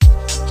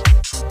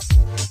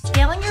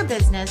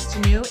business to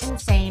new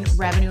insane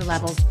revenue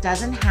levels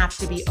doesn't have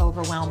to be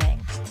overwhelming.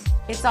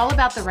 It's all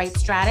about the right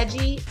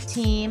strategy,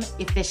 team,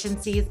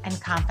 efficiencies,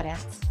 and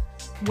confidence.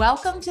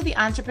 Welcome to the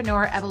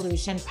Entrepreneur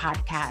Evolution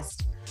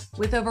podcast.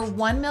 With over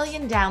 1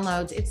 million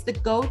downloads, it's the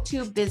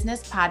go-to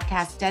business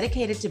podcast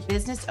dedicated to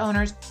business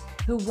owners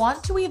who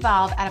want to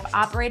evolve out of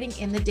operating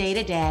in the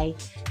day-to-day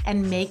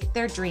and make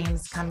their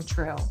dreams come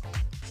true.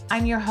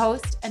 I'm your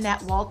host,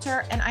 Annette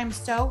Walter, and I'm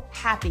so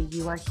happy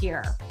you are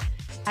here.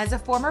 As a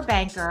former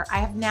banker, I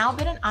have now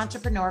been an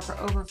entrepreneur for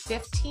over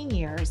 15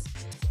 years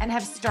and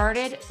have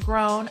started,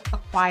 grown,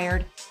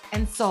 acquired,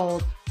 and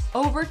sold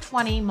over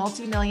 20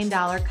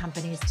 multi-million-dollar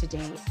companies to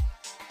date.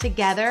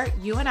 Together,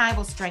 you and I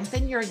will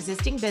strengthen your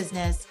existing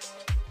business,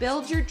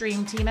 build your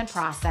dream team and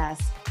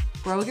process,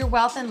 grow your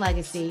wealth and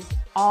legacy,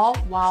 all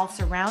while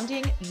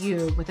surrounding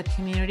you with a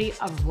community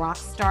of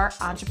rockstar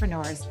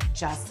entrepreneurs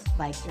just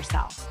like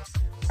yourself.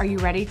 Are you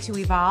ready to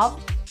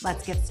evolve?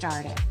 Let's get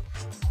started.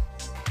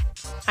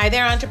 Hi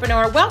there,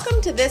 entrepreneur.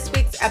 Welcome to this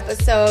week's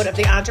episode of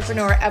the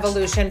Entrepreneur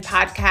Evolution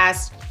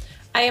podcast.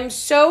 I am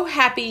so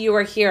happy you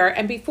are here.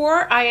 And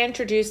before I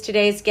introduce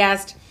today's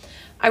guest,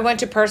 I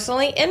want to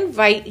personally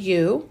invite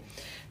you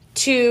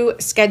to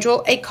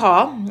schedule a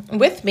call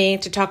with me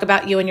to talk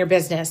about you and your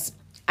business.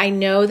 I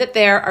know that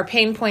there are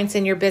pain points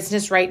in your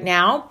business right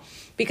now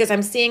because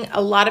I'm seeing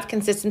a lot of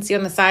consistency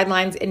on the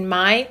sidelines in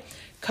my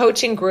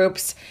coaching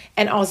groups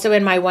and also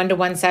in my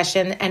one-to-one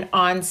session and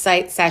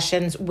on-site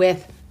sessions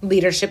with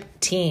leadership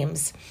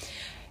teams.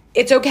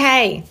 It's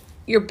okay.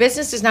 Your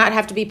business does not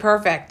have to be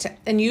perfect,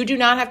 and you do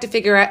not have to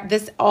figure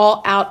this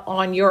all out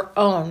on your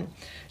own.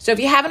 So if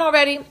you haven't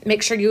already,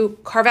 make sure you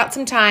carve out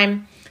some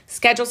time,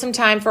 schedule some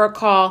time for a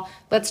call.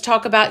 Let's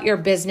talk about your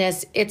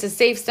business. It's a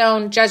safe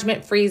zone,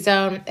 judgment-free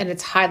zone, and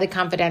it's highly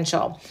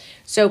confidential.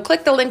 So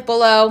click the link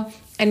below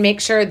and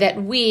make sure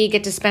that we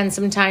get to spend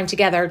some time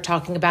together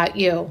talking about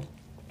you.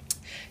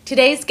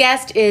 Today's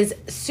guest is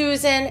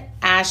Susan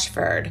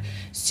Ashford.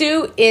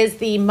 Sue is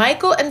the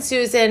Michael and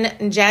Susan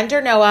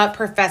Jandernoa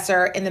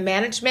Professor in the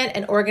Management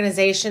and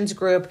Organizations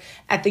Group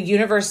at the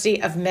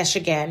University of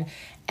Michigan,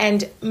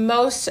 and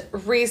most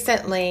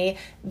recently,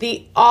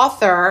 the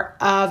author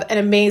of an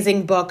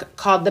amazing book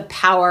called The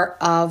Power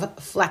of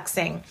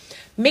Flexing.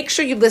 Make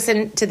sure you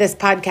listen to this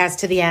podcast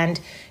to the end.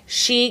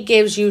 She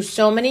gives you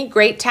so many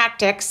great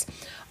tactics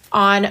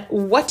on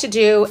what to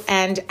do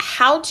and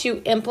how to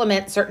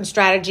implement certain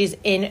strategies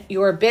in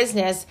your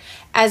business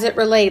as it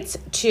relates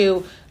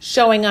to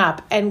showing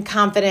up and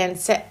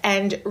confidence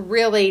and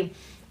really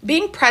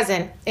being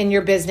present in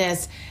your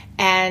business.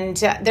 And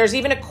there's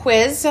even a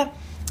quiz,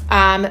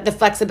 the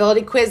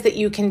flexibility quiz that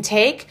you can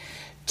take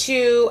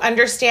to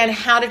understand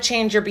how to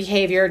change your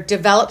behavior,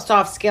 develop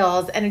soft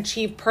skills, and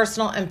achieve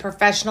personal and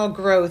professional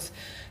growth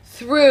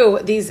through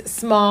these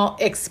small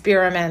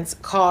experiments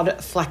called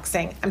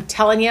flexing. I'm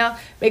telling you,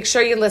 make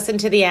sure you listen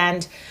to the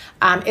end.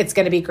 It's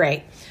going to be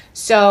great.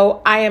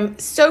 So I am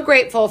so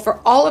grateful for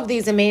all of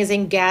these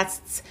amazing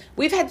guests.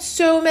 We've had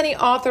so many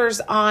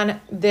authors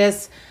on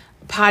this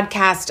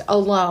podcast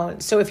alone.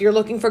 So if you're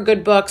looking for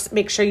good books,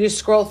 make sure you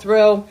scroll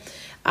through.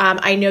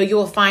 I know you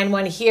will find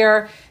one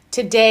here.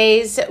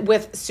 Today's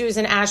with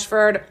Susan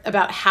Ashford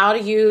about how to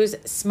use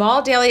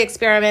small daily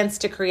experiments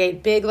to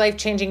create big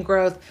life-changing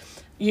growth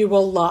you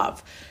will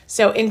love.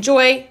 So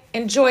enjoy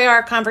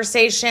our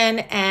conversation.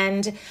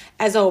 And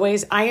as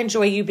always, I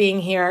enjoy you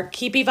being here.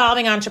 Keep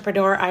evolving,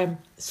 entrepreneur. I'm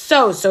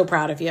so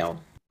proud of you.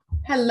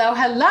 Hello.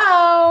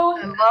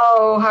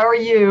 Hello, how are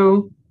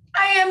you?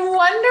 I am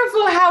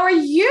wonderful. How are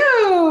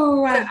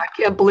you? I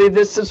can't believe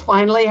this is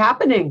finally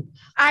happening.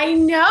 I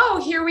know.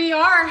 Here we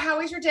are.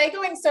 How is your day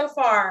going so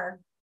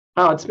far?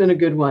 Oh, it's been a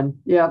good one.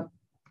 Yeah.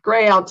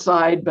 Gray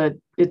outside, but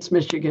it's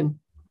Michigan.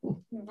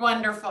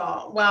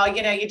 Wonderful. Well,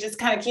 you just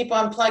kind of keep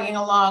on plugging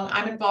along.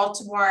 I'm in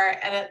Baltimore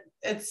and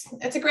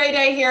it's a great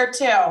day here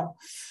too.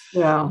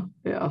 Yeah.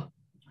 Well,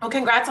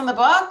 congrats on the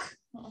book.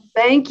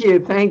 Thank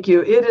you.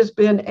 It has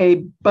been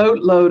a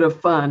boatload of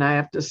fun, I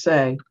have to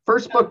say.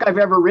 First book I've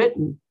ever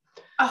written.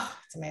 Oh,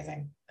 it's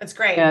amazing. It's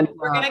great. And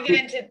we're going to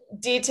get into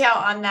detail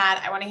on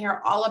that. I want to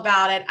hear all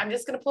about it. I'm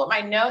just going to pull up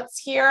my notes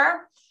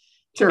here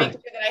to make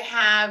sure that I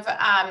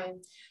have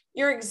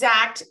your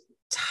exact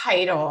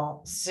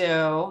title,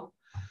 Sue.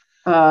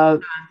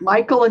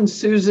 Michael and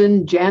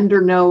Susan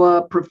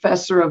Jandernoa,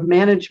 Professor of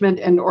Management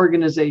and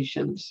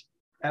Organizations.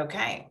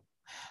 Okay.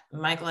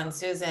 Michael and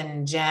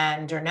Susan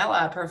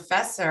Jandernoa,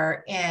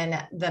 Professor in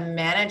the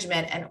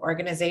Management and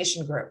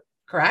Organization Group,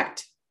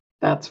 correct?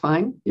 That's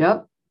fine.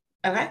 Yep.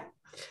 Okay.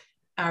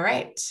 All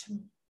right.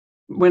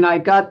 When I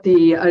got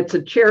it's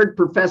a chaired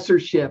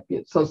professorship,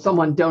 so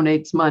someone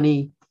donates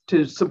money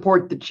to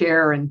support the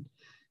chair, and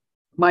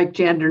Mike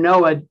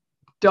Jandernoa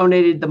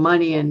donated the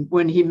money. And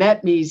when he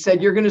met me, he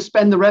said, "You're going to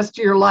spend the rest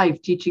of your life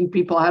teaching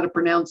people how to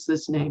pronounce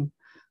this name."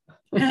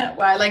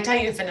 Well, I liked how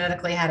you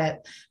phonetically had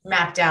it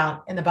mapped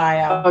out in the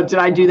bio. Oh, did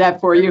I do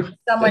that for you?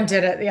 Someone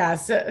did it.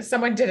 Yes.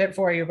 Someone did it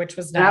for you, which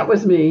was nice. That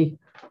was me.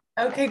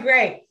 Okay,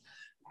 great.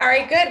 All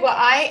right, good. Well,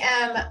 I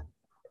am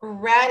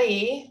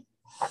ready.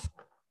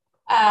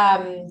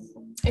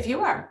 If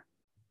you are.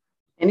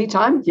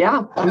 Anytime.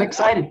 Yeah, I'm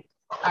excited.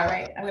 All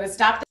right, I'm going to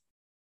stop.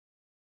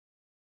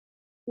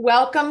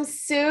 Welcome,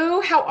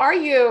 Sue. How are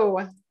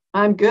you?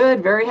 I'm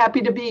good. Very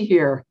happy to be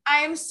here.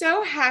 I am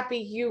so happy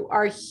you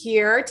are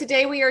here.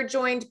 Today we are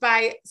joined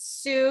by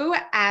Sue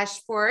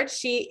Ashford.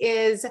 She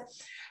is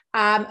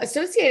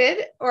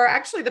associated, or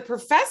actually the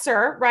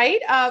professor,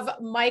 right, of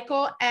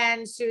Michael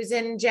and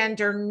Susan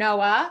Gender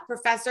Noah,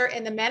 professor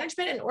in the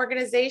Management and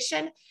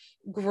Organization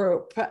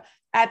Group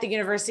at the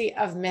University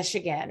of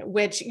Michigan,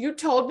 which you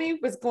told me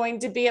was going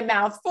to be a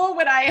mouthful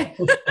when I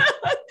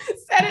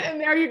said it.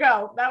 And there you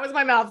go. That was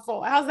my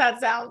mouthful. How's that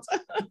sound?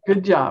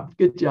 Good job.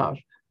 Good job.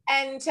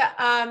 And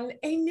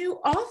a new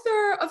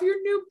author of your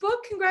new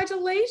book.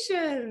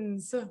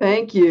 Congratulations.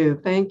 Thank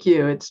you. Thank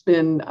you. It's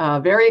been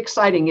very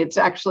exciting. It's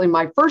actually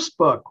my first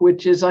book,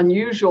 which is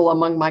unusual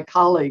among my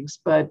colleagues,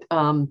 but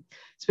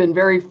it's been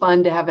very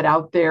fun to have it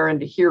out there and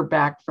to hear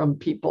back from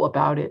people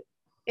about it.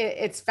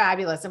 It's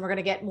fabulous. And we're going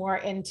to get more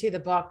into the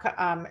book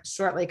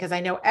shortly, because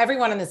I know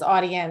everyone in this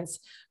audience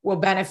will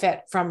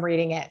benefit from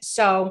reading it.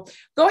 So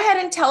go ahead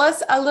and tell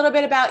us a little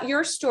bit about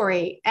your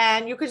story.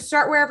 And you could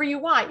start wherever you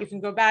want. You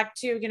can go back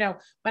to,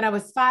 when I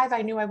was 5,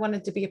 I knew I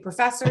wanted to be a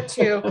professor,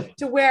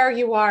 to where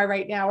you are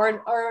right now, or an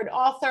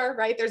author,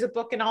 right? There's a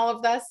book in all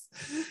of this.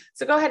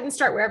 So go ahead and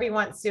start wherever you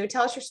want, Sue.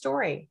 Tell us your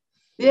story.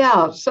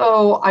 Yeah.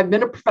 So I've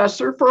been a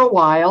professor for a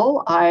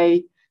while.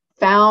 I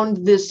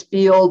found this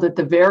field at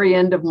the very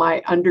end of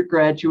my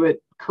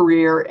undergraduate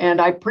career, and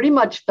I pretty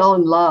much fell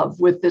in love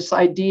with this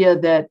idea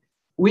that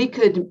we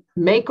could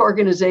make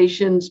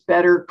organizations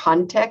better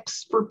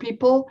contexts for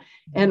people,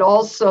 and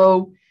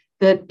also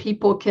that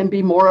people can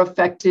be more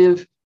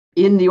effective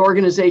in the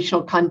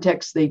organizational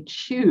context they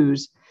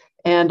choose.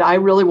 And I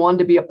really wanted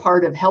to be a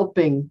part of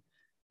helping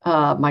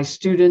my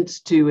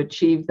students to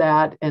achieve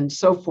that and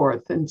so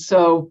forth. And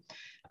so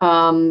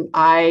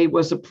I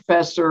was a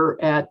professor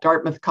at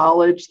Dartmouth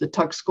College, the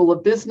Tuck School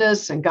of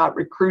Business, and got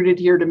recruited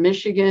here to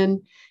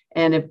Michigan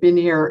and have been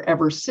here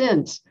ever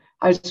since.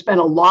 I spent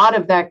a lot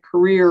of that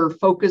career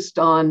focused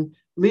on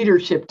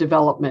leadership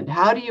development.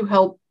 How do you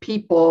help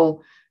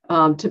people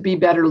to be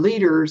better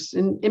leaders?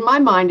 And in my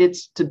mind,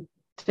 it's to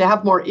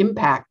have more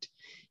impact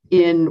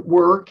in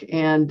work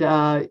and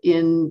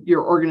in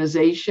your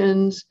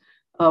organizations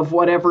of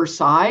whatever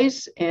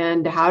size.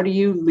 And how do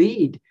you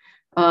lead?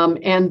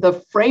 And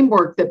the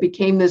framework that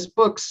became this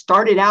book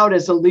started out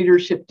as a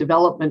leadership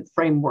development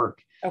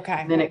framework. Okay.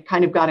 And then it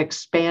kind of got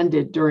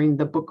expanded during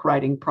the book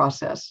writing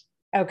process.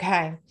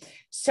 Okay.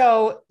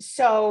 So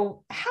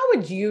how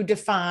would you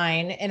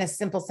define, in a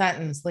simple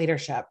sentence,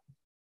 leadership?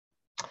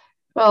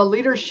 Well,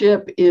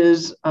 leadership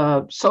is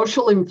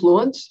social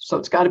influence. So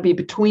it's got to be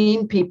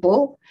between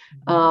people,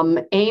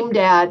 aimed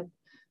at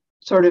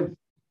sort of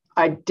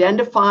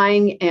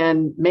identifying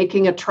and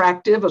making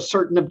attractive a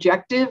certain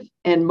objective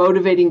and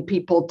motivating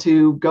people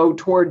to go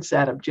towards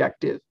that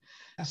objective.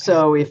 Okay.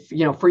 So if,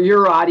 for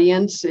your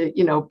audience,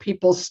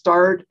 people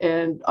start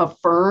a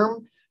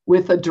firm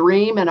with a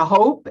dream and a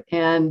hope,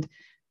 and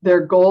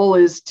their goal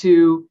is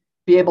to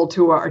be able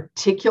to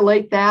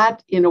articulate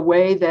that in a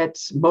way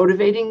that's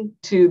motivating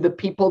to the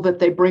people that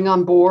they bring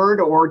on board,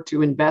 or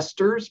to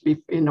investors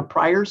in a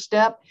prior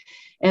step.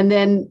 And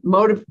then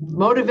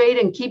motivate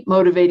and keep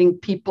motivating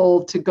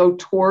people to go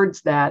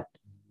towards that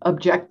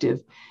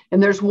objective.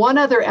 And there's one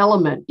other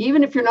element.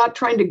 Even if you're not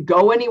trying to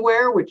go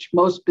anywhere, which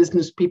most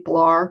business people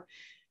are,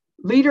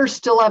 leaders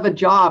still have a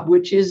job,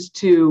 which is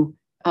to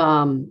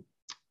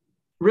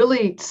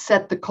really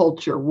set the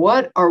culture.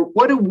 What are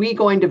we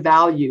going to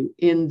value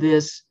in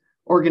this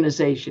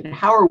organization?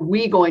 How are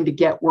we going to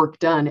get work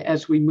done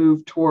as we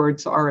move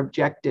towards our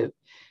objective?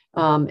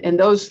 And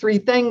those 3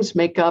 things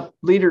make up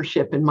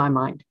leadership in my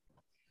mind.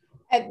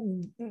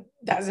 And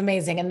that's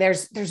amazing. And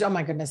there's, oh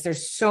my goodness,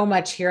 there's so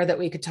much here that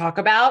we could talk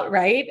about,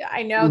 right?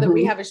 I know that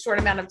we have a short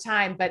amount of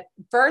time, but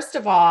first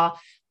of all,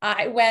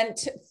 I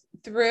went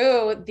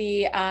through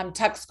the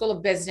Tuck School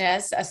of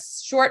Business, a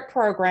short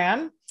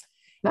program.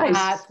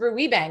 Nice. Through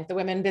WeBank, the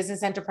Women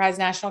Business Enterprise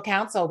National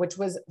Council, which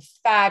was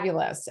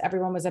fabulous.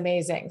 Everyone was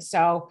amazing.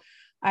 So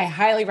I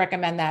highly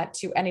recommend that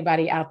to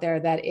anybody out there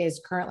that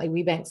is currently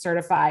WeBank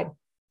certified.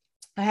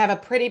 I have a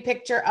pretty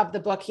picture of the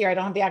book here. I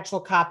don't have the actual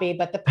copy,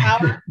 but the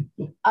power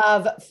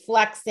of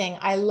flexing.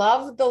 I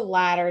love the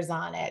ladders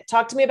on it.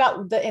 Talk to me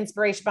about the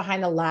inspiration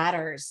behind the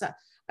ladders.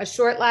 A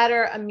short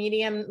ladder, a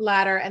medium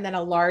ladder, and then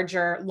a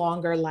larger,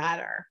 longer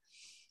ladder.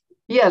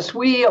 Yes,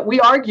 we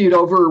argued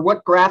over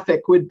what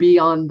graphic would be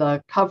on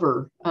the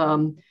cover.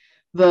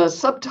 The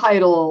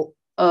subtitle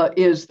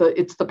it's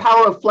the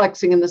power of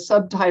flexing, and the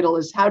subtitle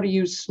is how to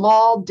use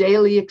small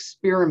daily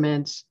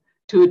experiments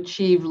to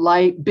achieve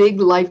big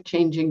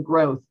life-changing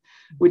growth,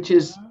 which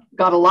has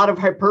got a lot of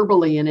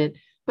hyperbole in it,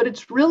 but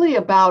it's really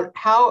about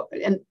how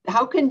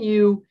can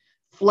you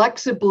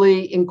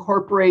flexibly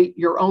incorporate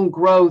your own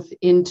growth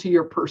into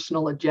your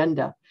personal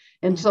agenda.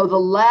 And so the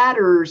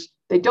ladders,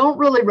 they don't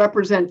really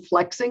represent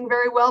flexing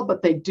very well,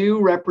 but they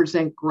do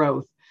represent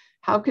growth.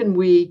 How can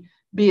we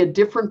be a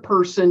different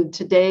person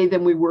today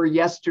than we were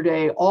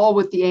yesterday, all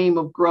with the aim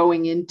of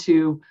growing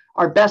into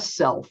our best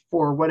self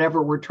for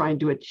whatever we're trying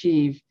to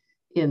achieve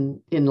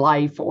in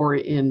life or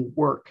in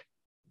work.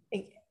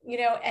 And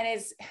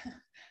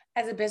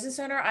as a business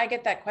owner, I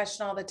get that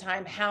question all the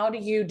time. How do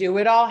you do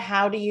it all?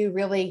 How do you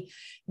really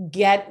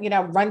get,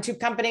 run two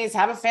companies,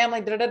 have a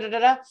family, da, da, da, da,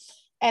 da.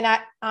 And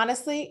I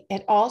honestly,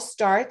 it all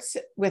starts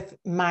with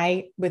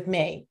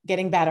me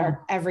getting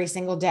better every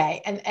single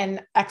day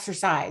and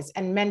exercise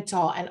and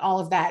mental and all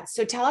of that.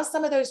 So tell us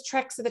some of those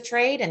tricks of the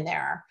trade in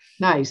there.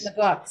 Nice. In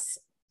the books.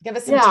 Give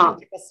us some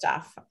technical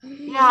stuff.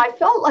 Yeah, I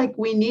felt like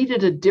we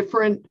needed a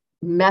different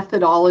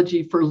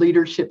methodology for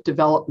leadership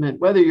development,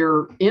 whether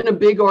you're in a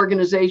big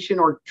organization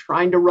or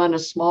trying to run a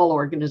small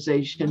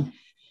organization.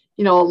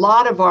 A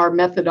lot of our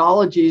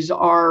methodologies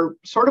are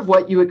sort of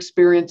what you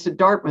experience at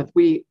Dartmouth.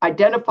 We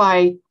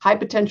identify high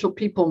potential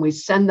people and we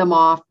send them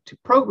off to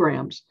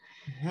programs.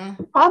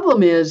 The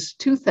problem is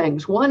two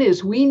things. One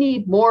is we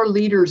need more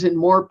leaders in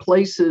more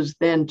places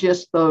than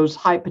just those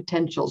high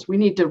potentials. We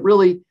need to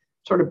really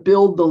sort of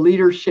build the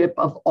leadership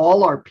of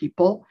all our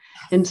people.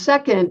 And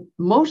second,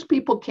 most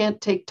people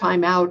can't take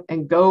time out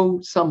and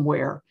go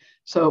somewhere.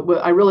 So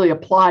I really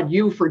applaud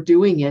you for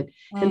doing it.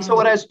 And so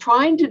what I was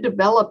trying to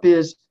develop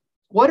is,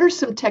 what are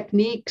some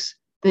techniques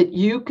that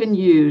you can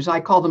use? I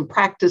call them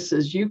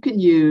practices you can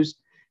use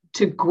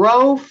to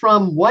grow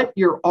from what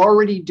you're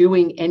already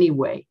doing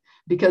anyway,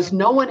 because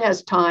no one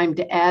has time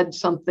to add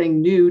something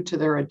new to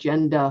their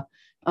agenda.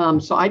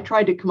 So I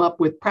tried to come up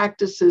with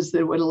practices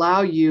that would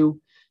allow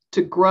you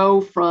to grow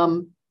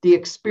from the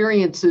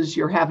experiences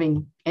you're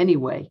having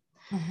anyway.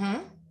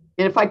 And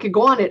if I could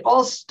go on, it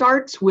all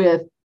starts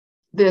with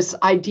this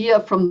idea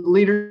from the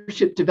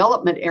leadership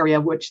development area,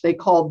 which they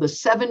call the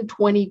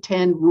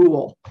 7-20-10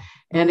 rule.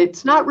 And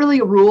it's not really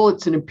a rule,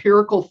 it's an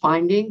empirical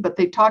finding, but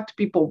they talked to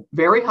people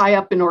very high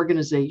up in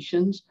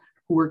organizations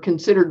who were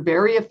considered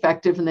very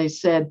effective. And they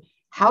said,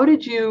 how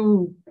did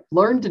you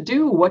learn to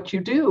do what you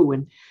do?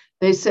 And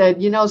they said,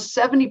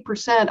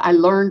 70% I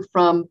learned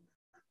from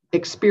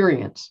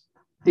experience.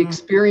 The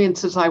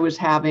experiences I was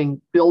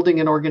having, building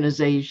an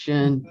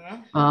organization,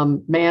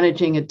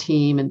 managing a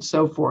team, and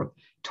so forth.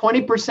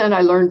 20%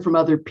 I learned from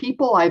other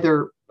people,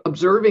 either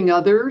observing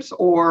others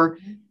or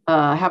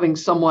having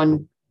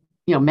someone,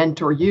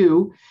 mentor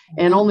you.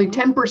 And only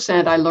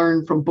 10% I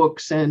learned from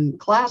books and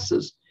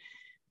classes.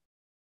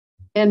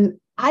 And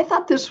I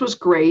thought this was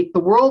great.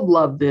 The world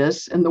loved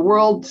this. And the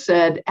world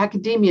said,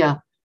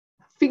 academia,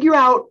 figure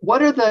out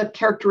what are the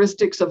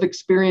characteristics of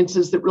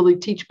experiences that really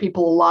teach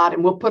people a lot.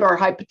 And we'll put our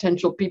high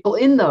potential people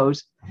in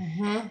those,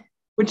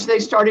 which they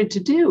started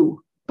to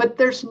do. But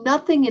there's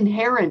nothing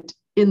inherent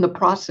in the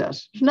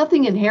process. There's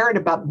nothing inherent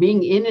about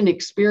being in an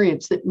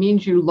experience that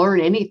means you learn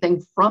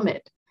anything from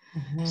it.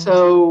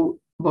 So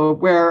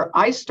where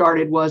I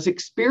started was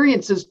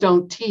experiences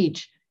don't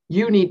teach,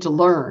 you need to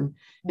learn.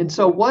 And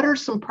so what are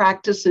some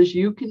practices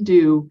you can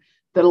do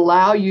that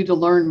allow you to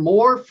learn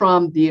more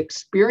from the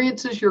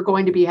experiences you're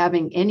going to be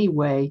having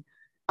anyway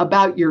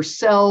about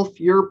yourself,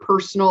 your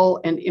personal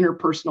and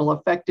interpersonal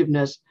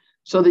effectiveness,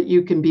 so that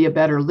you can be a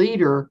better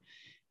leader?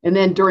 And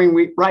then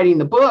during writing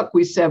the book,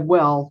 we said,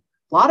 well,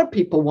 a lot of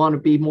people want to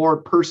be more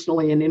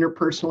personally and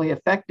interpersonally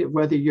effective,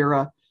 whether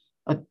you're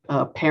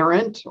a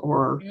parent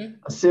or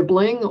a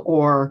sibling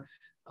or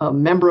a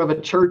member of a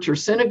church or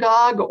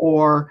synagogue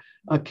or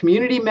a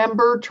community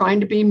member trying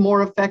to be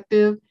more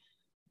effective.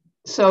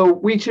 So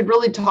we should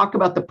really talk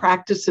about the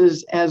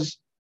practices as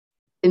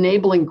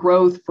enabling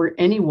growth for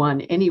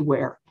anyone,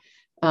 anywhere.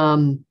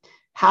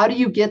 How do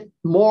you get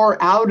more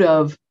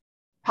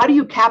how do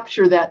you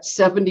capture that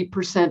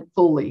 70%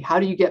 fully? How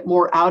do you get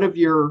more out of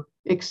your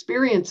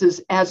experiences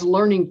as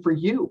learning for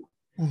you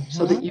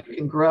so that you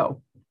can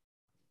grow?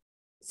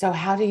 So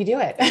how do you do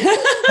it?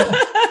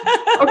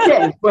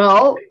 Okay,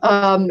 well,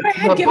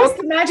 give us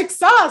the magic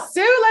sauce,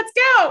 Sue. Let's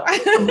go.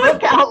 The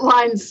book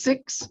outlines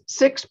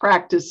six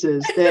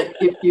practices that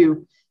if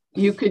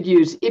you could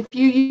use. If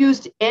you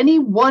used any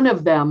one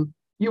of them,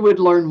 you would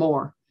learn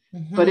more.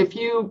 But if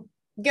you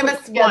give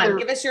us one,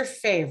 give us your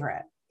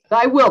favorite.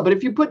 I will, but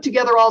if you put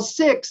together all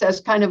six as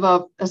kind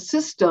of a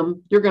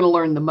system, you're going to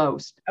learn the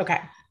most.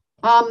 Okay.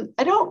 I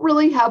don't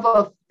really have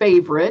a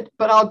favorite,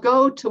 but I'll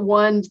go to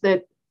ones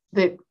that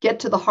get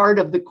to the heart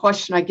of the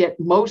question I get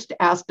most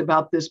asked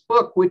about this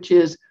book, which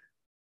is,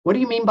 what do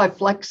you mean by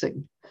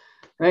flexing?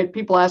 Right?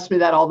 People ask me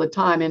that all the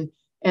time.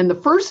 And the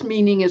first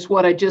meaning is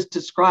what I just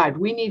described.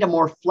 We need a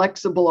more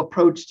flexible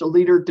approach to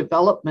leader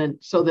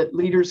development so that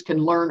leaders can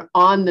learn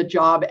on the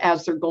job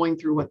as they're going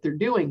through what they're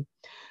doing.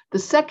 The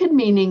second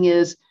meaning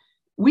is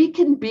we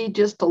can be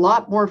just a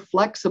lot more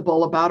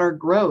flexible about our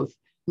growth,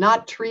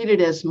 not treat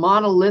it as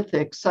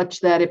monolithic such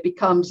that it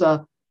becomes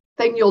a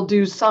thing you'll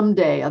do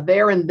someday, a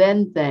there and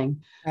then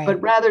thing,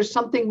 but rather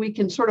something we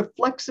can sort of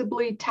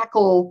flexibly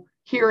tackle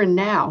here and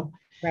now.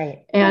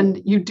 Right.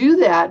 And you do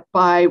that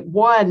by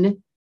one,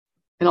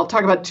 and I'll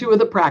talk about two of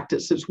the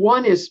practices.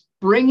 One is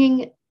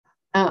bringing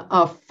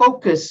a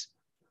focus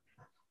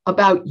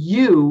about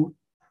you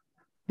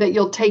that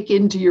you'll take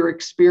into your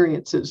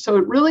experiences. So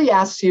it really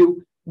asks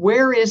you,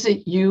 where is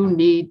it you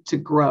need to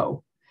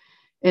grow?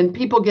 And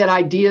people get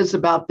ideas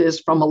about this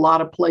from a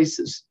lot of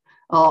places.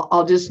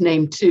 I'll just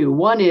name two.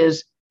 One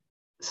is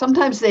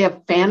sometimes they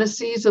have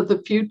fantasies of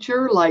the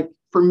future. Like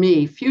for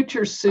me,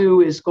 future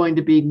Sue is going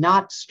to be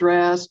not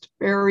stressed,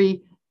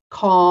 very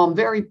calm,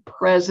 very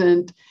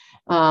present,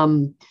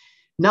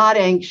 not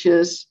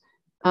anxious.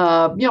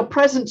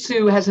 Present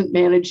Sue hasn't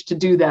managed to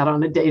do that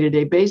on a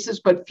day-to-day basis,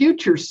 but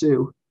future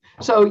Sue.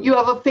 So you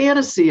have a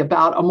fantasy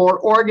about a more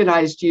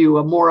organized you,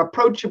 a more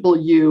approachable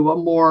you, a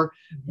more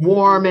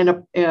warm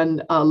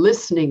and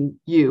listening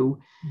you.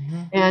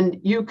 Mm-hmm. And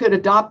you could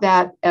adopt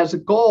that as a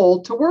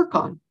goal to work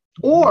on.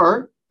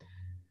 Or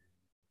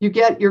you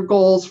get your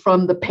goals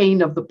from the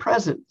pain of the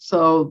present.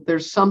 So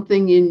there's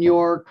something in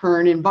your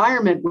current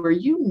environment where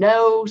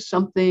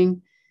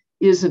something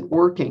isn't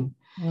working.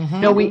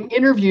 Mm-hmm. We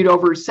interviewed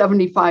over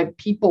 75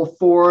 people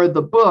for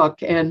the book,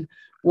 and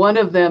one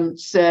of them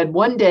said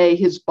one day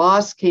his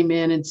boss came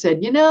in and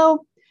said,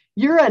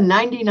 you're a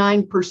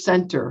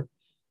 99%er.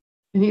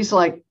 And he's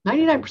like,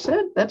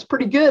 99%? That's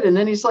pretty good. And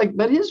then he's like,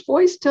 but his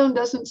voice tone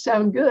doesn't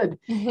sound good.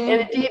 Mm-hmm.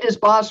 And indeed, his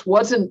boss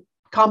wasn't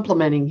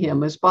complimenting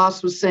him. His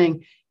boss was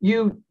saying,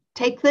 you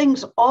take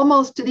things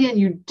almost to the end.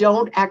 You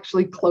don't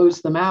actually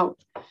close them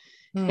out.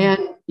 Mm.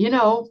 And,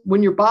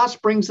 when your boss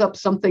brings up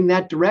something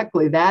that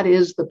directly, that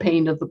is the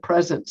pain of the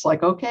present. It's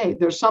like, okay,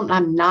 there's something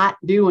I'm not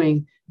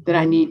doing that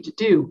I need to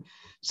do.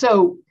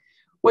 So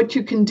what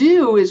you can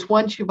do is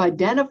once you've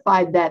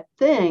identified that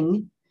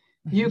thing,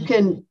 you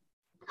can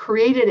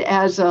create it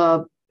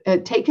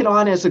take it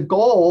on as a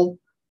goal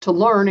to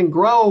learn and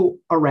grow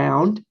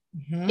around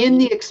in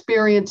the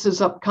experiences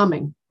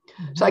upcoming.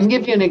 So I can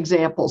give you an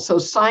example. So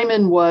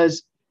Simon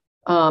was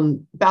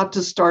about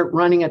to start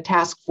running a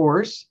task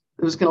force.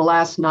 It was going to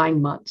last 9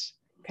 months.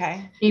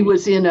 Okay. He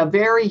was in a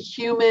very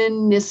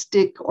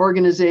humanistic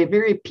organization,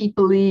 very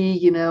people-y,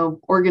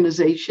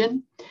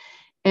 organization.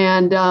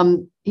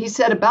 And he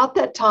said about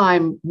that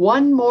time,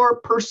 one more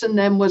person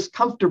than was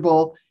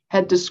comfortable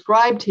had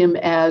described him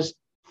as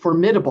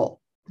formidable.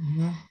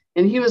 Mm-hmm.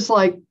 And he was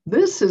like,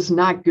 this is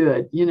not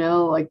good.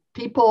 Like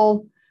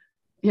people,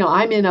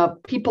 I'm in a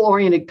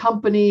people-oriented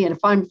company, and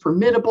if I'm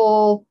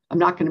formidable, I'm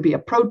not going to be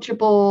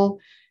approachable.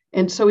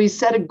 And so he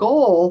set a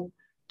goal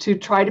to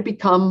try to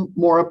become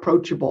more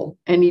approachable.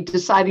 And he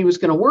decided he was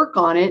going to work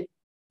on it,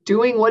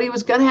 doing what he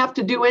was going to have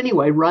to do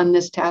anyway, run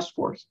this task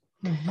force.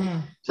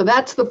 Mm-hmm. So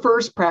that's the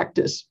first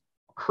practice.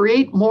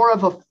 Create more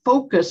of a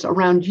focus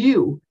around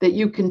you that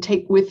you can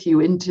take with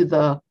you into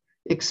the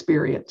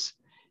experience.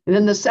 And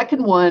then the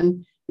second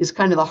one is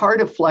kind of the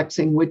heart of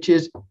flexing, which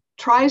is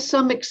try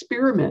some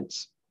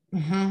experiments.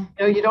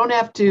 Mm-hmm. You don't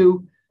have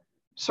to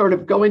sort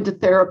of go into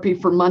therapy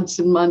for months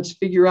and months,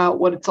 figure out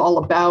what it's all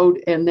about,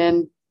 and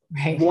then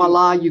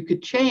voila, you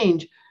could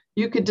change.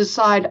 You could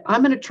decide,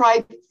 I'm going to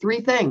try 3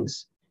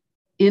 things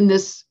in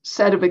this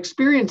set of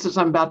experiences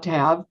I'm about to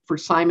have for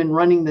Simon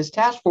running this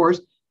task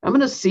force. I'm going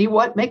to see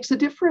what makes a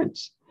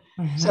difference.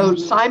 Mm-hmm. So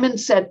Simon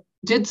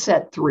did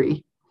set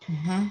 3.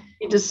 Mm-hmm.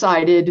 He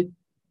decided,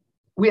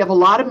 we have a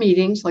lot of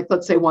meetings, like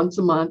let's say once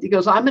a month. He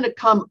goes, I'm going to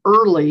come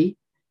early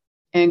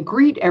and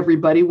greet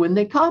everybody when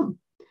they come.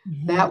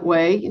 Mm-hmm. That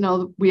way,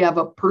 we have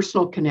a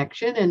personal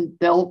connection, and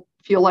they'll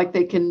feel like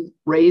they can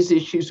raise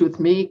issues with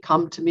me,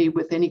 come to me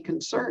with any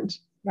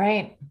concerns.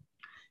 Right.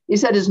 He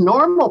said his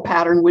normal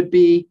pattern would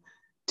be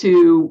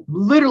to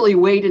literally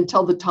wait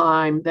until the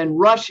time, then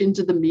rush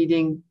into the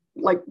meeting,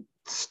 like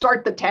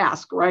start the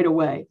task right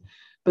away.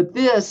 But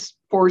this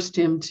forced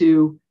him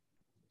to,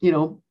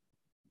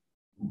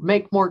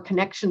 make more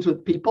connections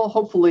with people,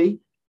 hopefully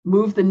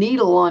move the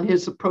needle on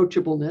his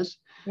approachableness.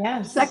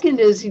 Yes. Second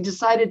is he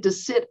decided to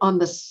sit on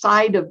the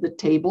side of the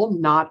table,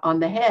 not on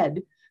the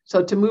head.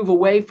 So to move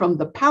away from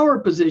the power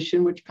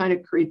position, which kind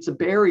of creates a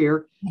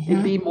barrier,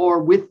 and be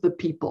more with the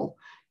people,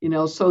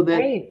 so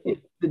that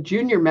the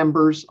junior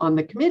members on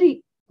the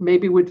committee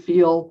maybe would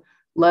feel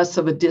less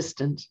of a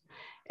distance.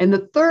 And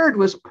the third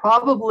was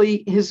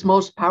probably his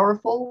most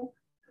powerful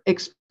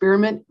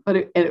experiment, but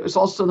it was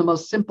also the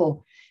most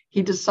simple.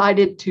 He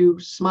decided to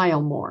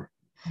smile more.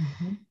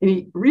 Mm-hmm. And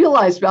he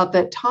realized about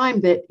that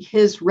time that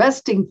his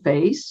resting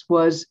face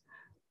was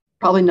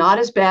probably not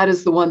as bad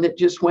as the one that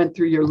just went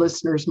through your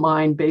listener's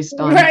mind based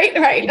on right.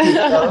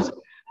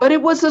 But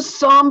it was a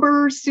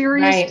somber,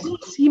 serious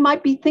face. He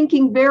might be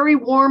thinking very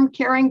warm,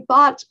 caring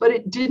thoughts, but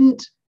it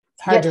didn't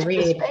get to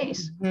his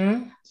face.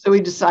 Mm-hmm. So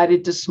he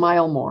decided to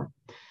smile more.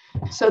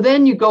 So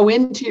then you go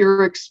into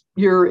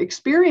your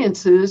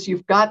experiences.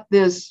 You've got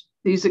these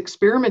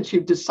experiments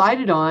you've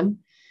decided on.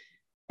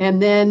 And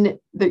then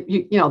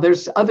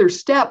there's other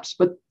steps,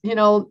 but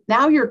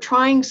now you're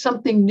trying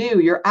something new.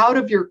 You're out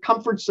of your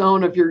comfort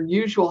zone of your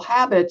usual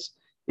habits,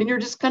 and you're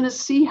just going to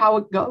see how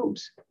it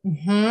goes.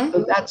 Mm-hmm.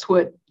 So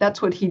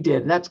that's what he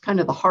did. That's kind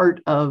of the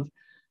heart of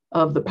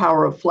the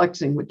power of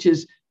flexing, which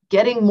is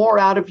getting more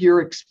out of your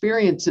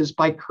experiences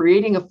by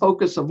creating a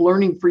focus of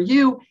learning for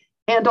you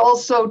and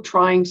also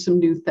trying some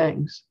new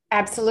things.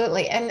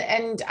 Absolutely.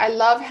 And I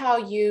love how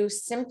you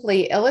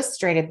simply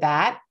illustrated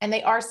that. And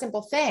they are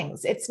simple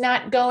things. It's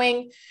not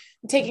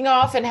taking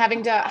off and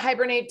having to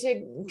hibernate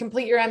to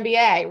complete your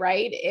MBA,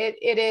 right?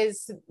 It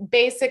is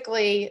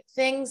basically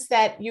things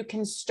that you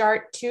can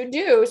start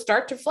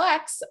to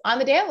flex on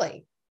the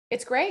daily.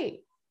 It's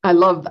great. I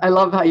love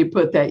how you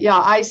put that. Yeah,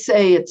 I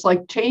say it's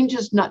like change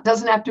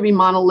doesn't have to be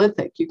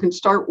monolithic. You can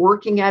start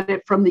working at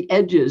it from the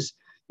edges,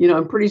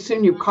 and pretty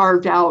soon you've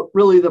carved out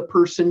really the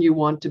person you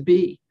want to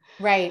be.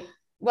 Right.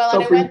 Well,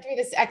 So and I went through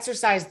this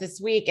exercise this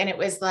week and it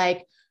was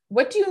like,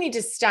 what do you need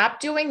to stop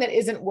doing that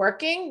isn't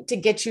working to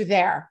get you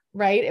there?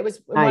 Right. It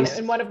was nice.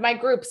 in one of my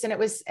groups and it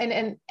was,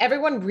 and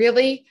everyone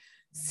really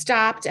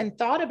stopped and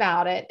thought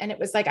about it. And it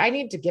was like, I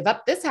need to give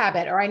up this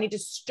habit or I need to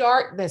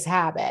start this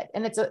habit.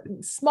 And it's a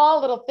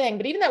small little thing,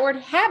 but even that word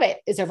habit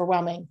is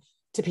overwhelming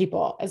to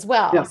people as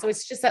well. Yeah. So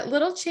it's just that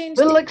little change.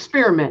 Little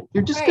experiment.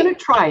 You're just going to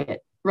try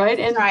it. Right.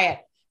 And try it.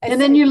 And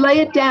then you lay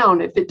it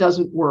down if it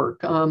doesn't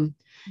work.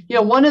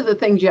 One of the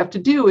things you have to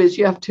do is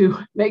you have to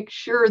make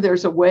sure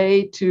there's a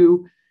way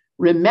to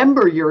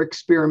remember your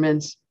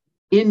experiments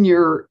in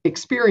your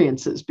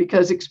experiences,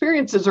 because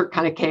experiences are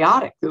kind of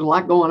chaotic. There's a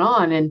lot going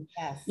on and,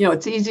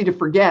 it's easy to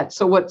forget.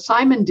 So what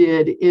Simon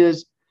did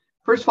is,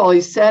 first of all,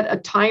 he set a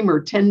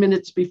timer 10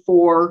 minutes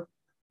before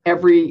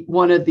every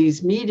one of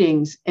these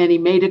meetings, and he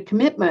made a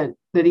commitment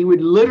that he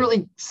would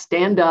literally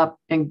stand up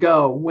and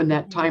go when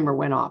that timer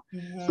went off.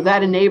 Mm-hmm. So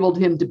that enabled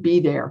him to be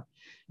there.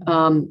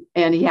 And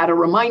he had a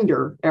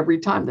reminder every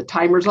time the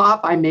timer's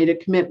off. I made a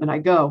commitment. I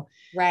go.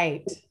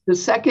 Right. The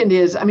second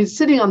is,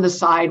 sitting on the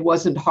side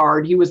wasn't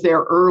hard. He was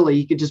there early.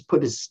 He could just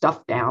put his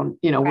stuff down,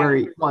 where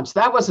he wants.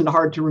 That wasn't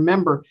hard to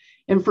remember.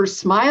 And for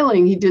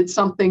smiling, he did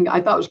something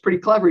I thought was pretty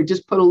clever. He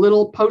just put a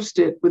little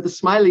Post-it with a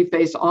smiley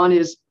face on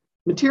his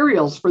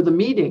materials for the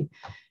meeting.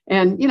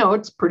 And,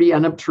 it's pretty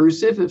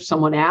unobtrusive. If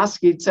someone asked,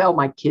 he'd say, oh,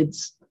 my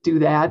kids do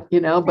that,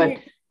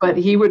 but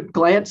he would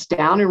glance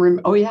down and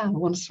I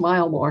want to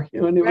smile more,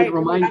 and it would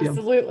remind him.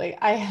 Absolutely.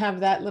 I have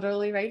that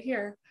literally right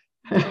here.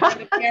 Where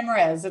the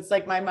camera is. It's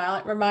like my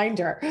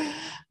reminder.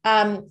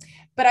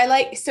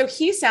 But so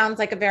he sounds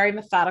like a very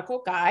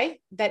methodical guy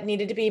that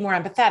needed to be more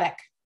empathetic,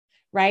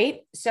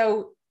 right?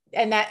 So,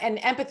 and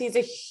empathy is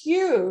a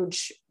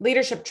huge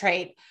leadership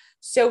trait.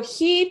 So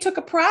he took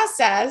a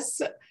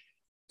process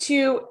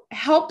to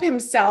help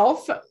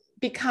himself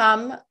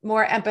become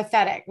more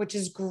empathetic, which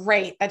is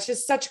great. That's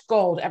just such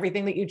gold,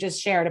 everything that you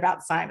just shared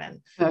about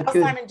Simon. How's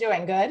Simon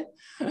doing? Good?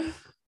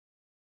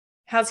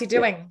 How's he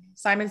doing? Yeah.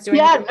 Simon's doing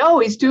good? No,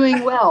 he's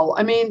doing well.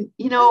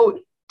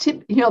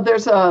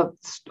 There's a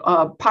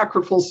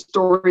apocryphal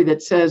story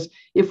that says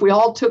if we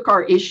all took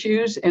our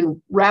issues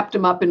and wrapped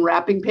them up in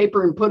wrapping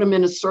paper and put them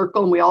in a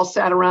circle and we all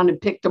sat around and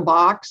picked a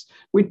box,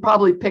 we'd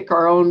probably pick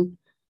our own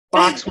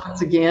box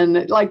once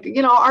again.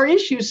 Our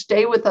issues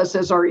stay with us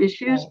as our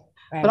issues.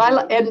 Right.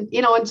 But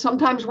and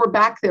sometimes we're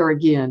back there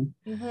again,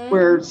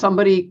 where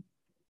somebody,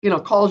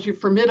 calls you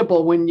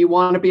formidable when you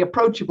want to be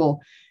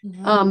approachable.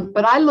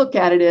 But I look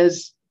at it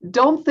as,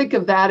 don't think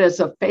of that as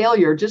a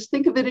failure. Just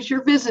think of it as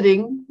you're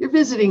visiting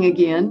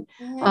again.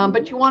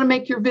 But you want to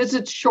make your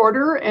visits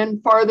shorter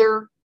and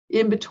farther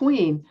in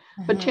between.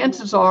 But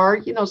chances are,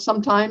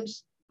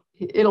 sometimes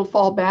it'll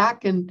fall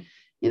back and,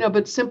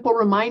 but simple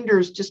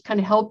reminders just kind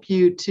of help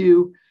you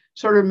to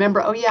sort of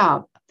remember,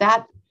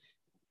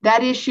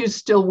 that issue's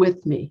still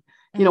with me.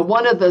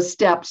 One of the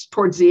steps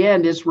towards the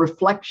end is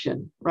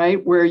reflection,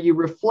 right? Where you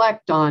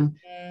reflect on,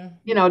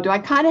 do I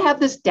kind of have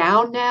this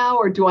down now,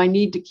 or do I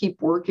need to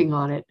keep working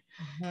on it?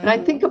 And I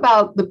think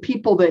about the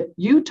people that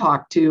you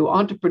talk to,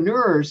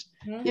 entrepreneurs,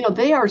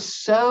 they are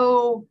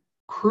so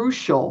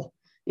crucial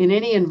in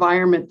any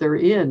environment they're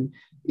in.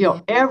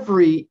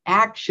 Every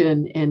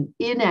action and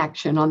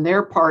inaction on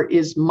their part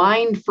is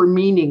mined for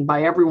meaning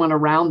by everyone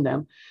around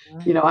them.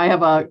 I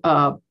have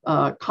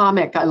a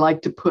comic I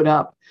like to put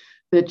up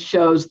that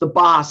shows the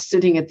boss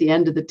sitting at the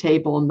end of the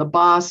table, and the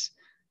boss,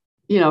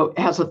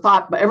 has a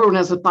thought, but everyone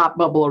has a thought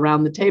bubble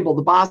around the table.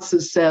 The boss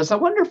says, I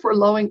wonder if we're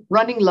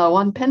running low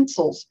on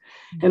pencils.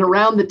 And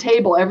around the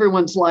table,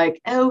 everyone's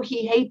like, oh,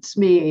 he hates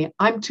me.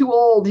 I'm too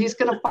old. He's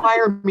going to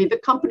fire me. The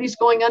company's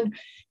going on.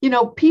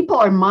 People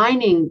are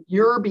mining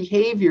your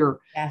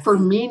behavior for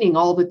meaning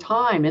all the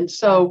time. And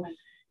so,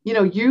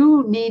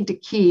 you need to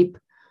keep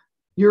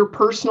your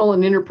personal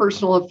and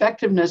interpersonal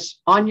effectiveness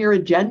on your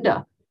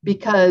agenda,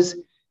 because,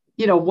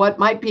 what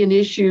might be an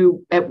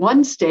issue at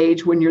one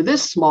stage when you're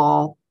this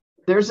small,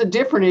 there's a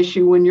different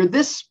issue when you're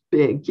this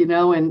big,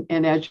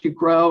 and as you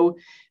grow,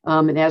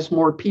 and as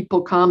more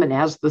people come and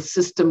as the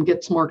system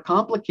gets more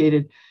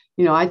complicated,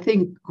 I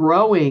think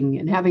growing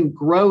and having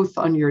growth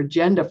on your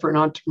agenda for an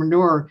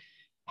entrepreneur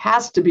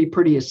has to be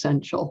pretty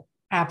essential.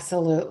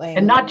 Absolutely.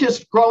 And not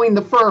just growing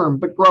the firm,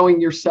 but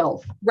growing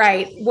yourself.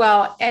 Right.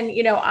 Well, and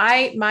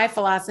my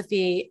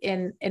philosophy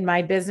in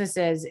my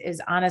businesses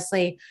is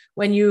honestly,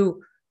 when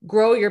you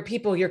grow your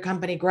people, your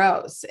company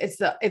grows.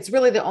 It's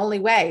really the only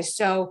way.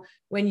 So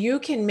when you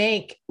can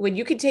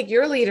take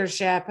your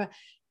leadership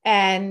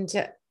and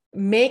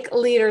make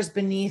leaders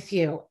beneath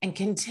you and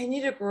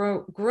continue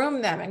to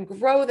groom them and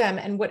grow them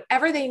and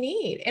whatever they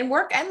need in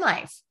work and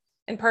life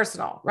and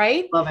personal,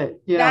 right? Love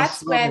it. Yes,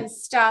 that's love when it.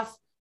 stuff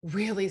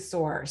really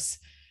soars.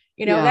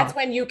 Yeah. That's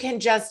when you can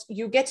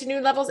you get to new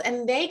levels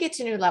and they get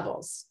to new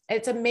levels.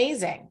 It's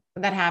amazing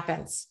when that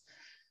happens.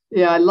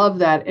 Yeah, I love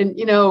that. And,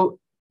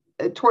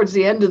 towards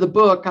the end of the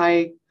book,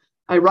 I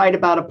write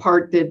about a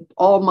part that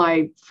all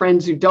my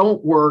friends who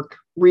don't work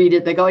read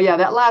it. They go, yeah,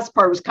 that last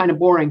part was kind of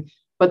boring.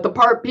 But the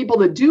part people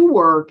that do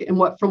work and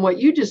from what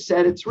you just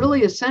said, it's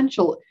really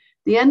essential.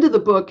 The end of the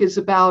book is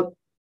about,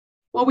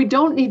 well, we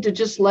don't need to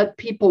just let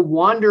people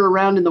wander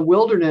around in the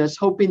wilderness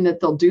hoping that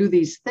they'll do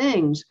these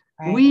things.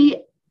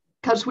 Right.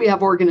 Because we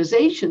have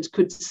organizations,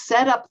 could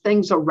set up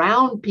things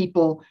around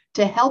people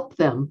to help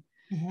them.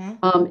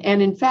 Mm-hmm.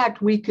 And in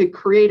fact, we could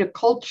create a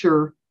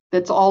culture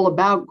that's all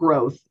about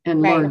growth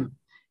and learning.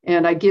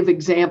 And I give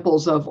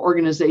examples of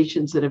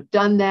organizations that have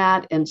done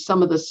that and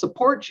some of the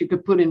supports you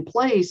could put in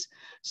place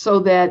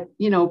so that,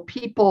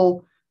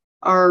 people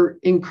are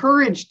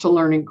encouraged to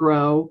learn and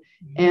grow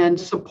and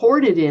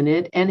supported in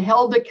it and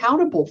held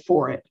accountable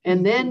for it.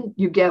 And then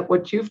you get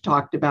what you've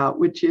talked about,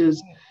 which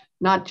is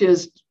not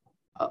just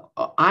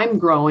I'm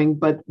growing,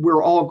 but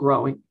we're all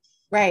growing.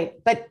 Right.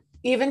 But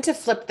even to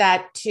flip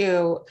that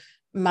to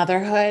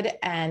motherhood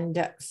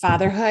and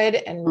fatherhood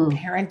and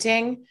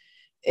parenting,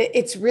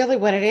 it's really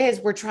what it is.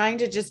 We're trying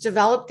to just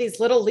develop these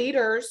little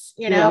leaders,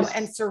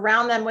 and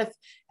surround them with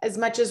as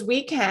much as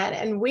we can.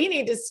 And we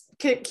need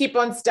to keep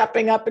on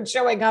stepping up and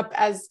showing up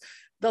as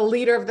the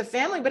leader of the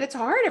family, but it's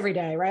hard every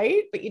day,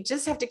 right? But you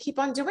just have to keep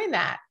on doing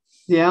that.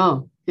 Yeah.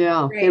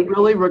 Yeah. Right. It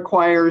really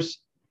requires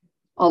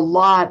a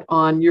lot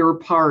on your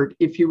part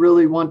if you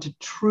really want to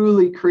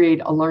truly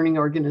create a learning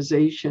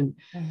organization.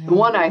 Mm-hmm. The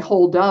one I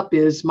hold up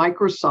is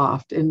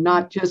Microsoft, and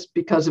not just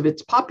because of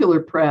its popular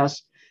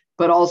press,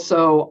 but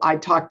also I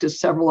talked to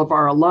several of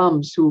our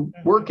alums who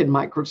work in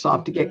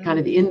Microsoft to get kind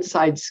of the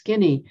inside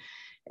skinny.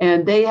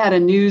 And they had a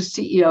new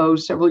CEO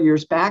several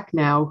years back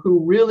now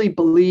who really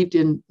believed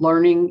in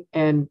learning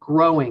and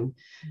growing.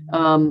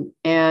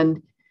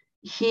 And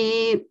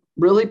he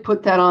really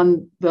put that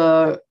on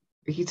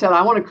he said,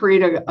 I want to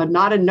create a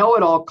not a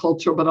know-it-all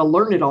culture, but a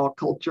learn-it-all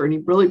culture. And he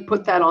really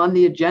put that on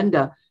the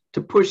agenda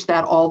to push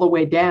that all the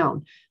way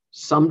down.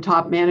 Some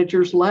top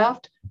managers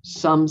left,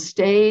 some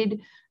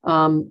stayed.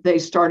 They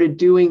started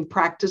doing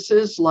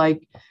practices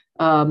like,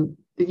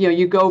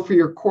 you go for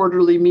your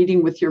quarterly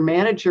meeting with your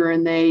manager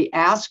and they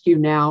ask you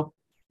now,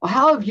 well,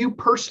 how have you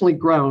personally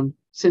grown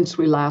since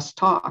we last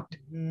talked?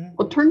 Mm-hmm.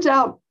 Well, it turns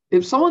out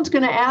if someone's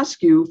going to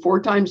ask you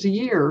 4 times a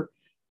year,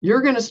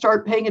 you're going to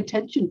start paying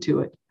attention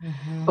to it.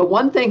 Mm-hmm. But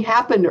one thing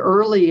happened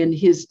early in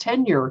his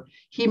tenure.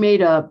 He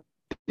made a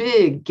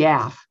big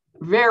gaffe,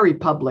 very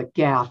public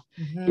gaffe.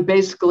 Mm-hmm. He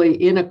basically,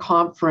 in a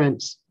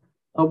conference,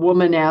 a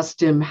woman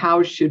asked him,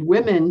 how should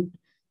women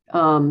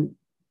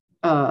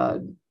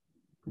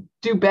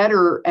do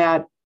better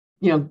at,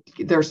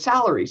 their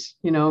salaries,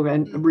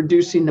 and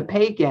reducing the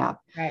pay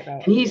gap. Right.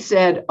 And he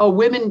said,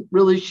 women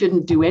really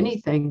shouldn't do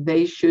anything.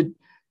 They should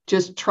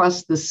just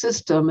trust the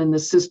system and the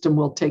system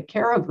will take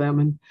care of them.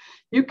 And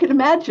you can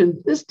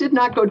imagine this did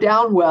not go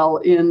down well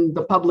in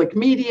the public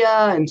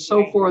media and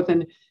so forth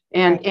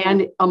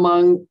and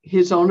among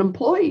his own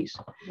employees.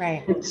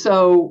 Right. And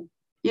so,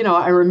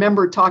 I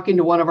remember talking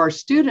to one of our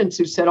students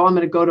who said, I'm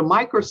going to go to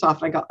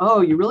Microsoft. I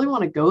go, you really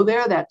want to go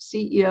there? That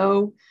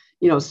CEO,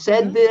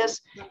 said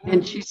this.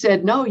 And she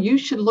said, no, you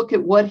should look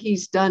at what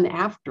he's done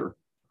after.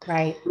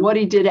 Right. What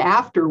he did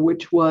after,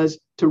 which was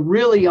to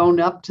really own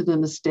up to the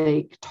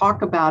mistake,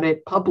 talk about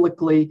it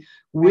publicly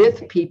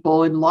with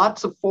people in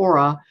lots of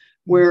fora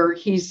where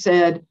he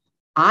said,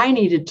 I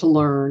needed to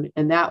learn.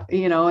 And that,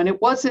 and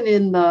it wasn't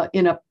in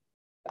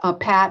a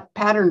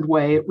patterned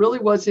way. It really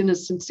was in a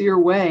sincere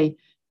way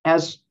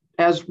as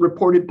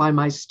reported by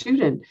my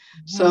student.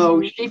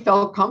 So she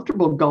felt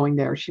comfortable going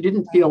there. She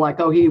didn't feel like,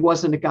 he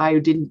wasn't a guy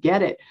who didn't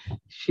get it.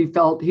 She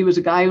felt he was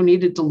a guy who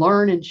needed to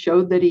learn and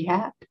showed that he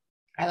had.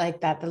 I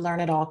like that, the learn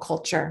it all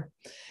culture.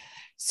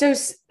 So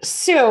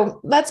Sue,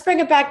 let's bring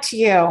it back to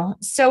you.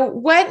 So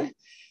what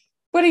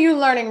are you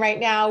learning right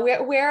now?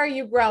 Where are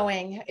you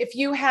growing? If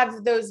you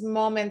have those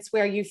moments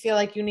where you feel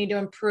like you need to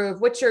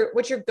improve, what's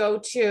your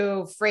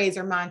go-to phrase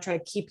or mantra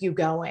to keep you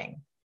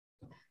going?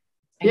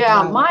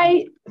 Yeah,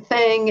 my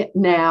thing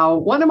now,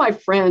 one of my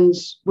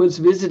friends was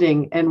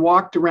visiting and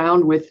walked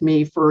around with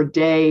me for a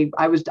day.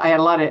 I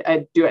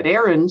do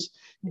errands.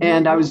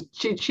 And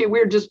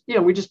we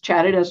just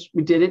chatted as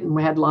we did it and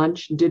we had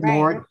lunch and did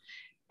more.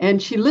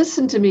 And she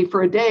listened to me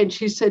for a day and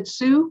she said,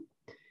 Sue,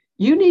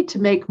 you need to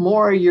make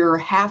more of your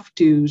have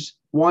tos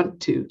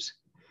want tos.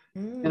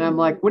 And I'm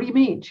like, what do you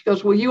mean? She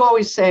goes, well, you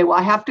always say, well,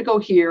 I have to go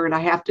here and I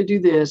have to do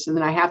this and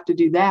then I have to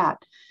do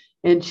that.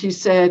 And she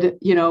said,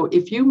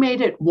 if you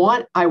made it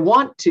I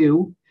want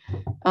to,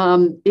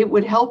 it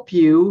would help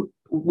you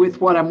with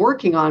what I'm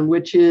working on,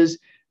 which is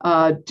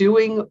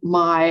doing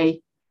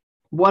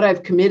what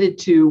I've committed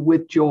to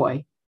with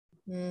joy.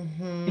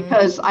 Mm-hmm.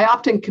 Because I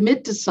often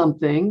commit to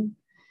something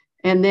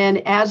And then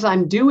as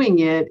I'm doing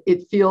it,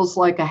 it feels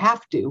like I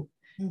have to.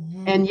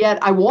 Mm-hmm. And yet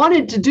I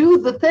wanted to do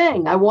the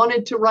thing. I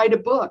wanted to write a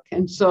book.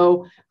 And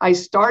so I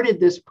started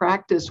this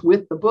practice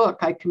with the book.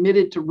 I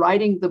committed to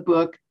writing the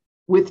book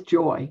with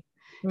joy.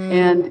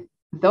 And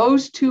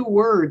those two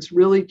words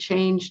really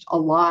changed a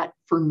lot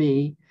for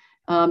me.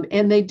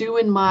 And they do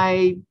in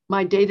my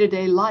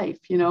day-to-day life.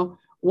 You know,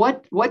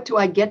 what do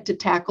I get to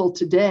tackle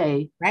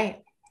today?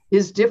 Right.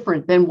 Is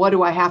different than what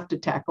do I have to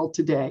tackle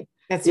today.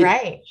 That's it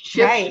right.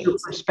 Shifts your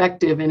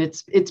perspective, and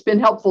it's been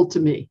helpful to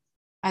me.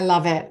 I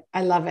love it.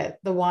 I love it.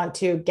 The want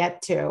to,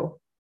 get to,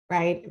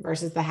 right?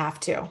 Versus the have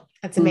to.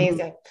 That's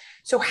amazing.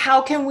 So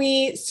how can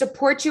we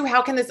support you?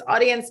 How can this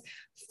audience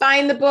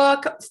find the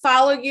book,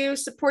 follow you,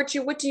 support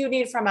you? What do you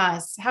need from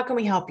us? How can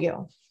we help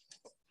you?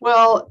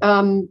 Well,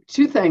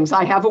 two things.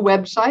 I have a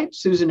website,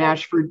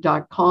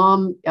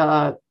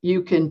 susanashford.com.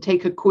 You can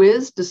take a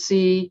quiz to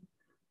see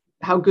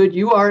how good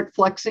you are at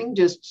flexing,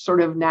 just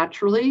sort of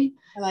naturally.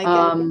 I like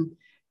it.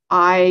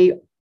 I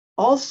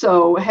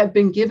also have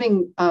been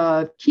giving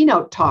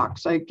keynote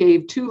talks. I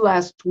gave 2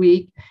 last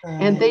week,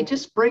 and they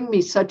just bring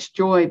me such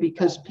joy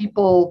because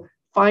people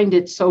find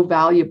it so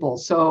valuable.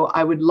 So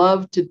I would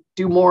love to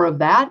do more of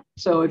that.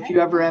 So if you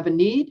ever have a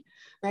need,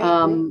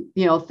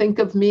 think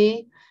of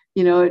me.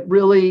 It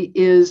really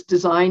is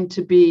designed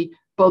to be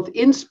both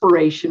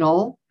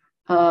inspirational.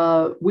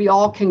 We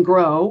all can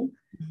grow,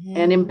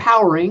 and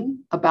empowering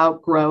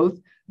about growth,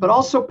 but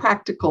also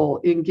practical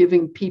in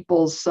giving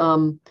people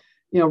some,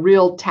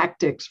 real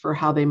tactics for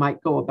how they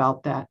might go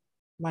about that.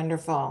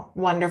 Wonderful.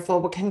 Wonderful.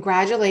 Well,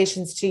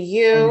 congratulations to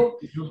you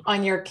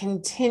on your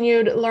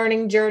continued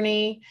learning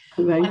journey,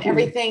 on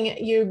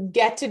everything you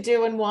get to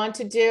do and want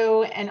to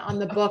do, and on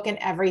the book and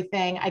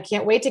everything. I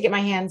can't wait to get my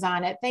hands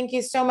on it. Thank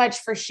you so much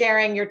for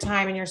sharing your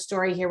time and your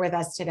story here with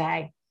us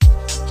today.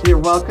 You're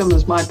welcome.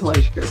 It's my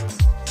pleasure.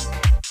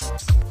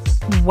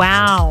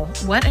 Wow.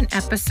 What an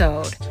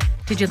episode.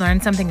 Did you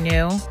learn something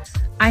new?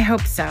 I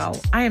hope so.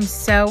 I am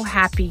so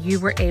happy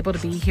you were able to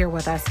be here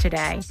with us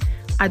today.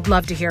 I'd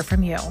love to hear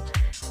from you.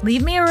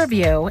 Leave me a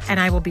review and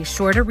I will be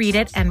sure to read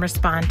it and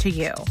respond to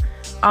you.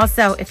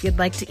 Also, if you'd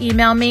like to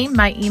email me,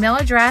 my email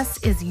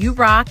address is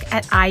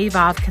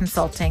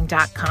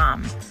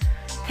yourock@iEvolveConsulting.com.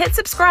 Hit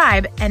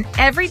subscribe, and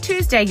every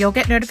Tuesday you'll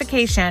get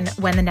notification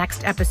when the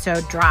next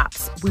episode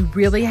drops. We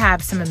really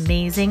have some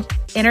amazing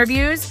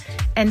interviews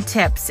and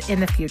tips in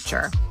the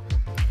future.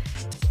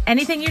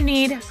 Anything you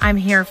need, I'm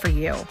here for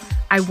you.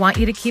 I want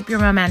you to keep your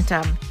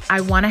momentum.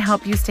 I want to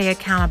help you stay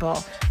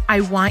accountable.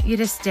 I want you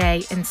to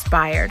stay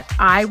inspired.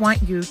 I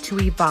want you to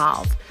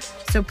evolve.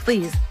 So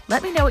please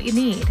let me know what you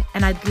need,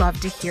 and I'd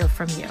love to hear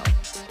from you.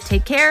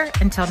 Take care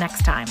until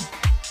next time.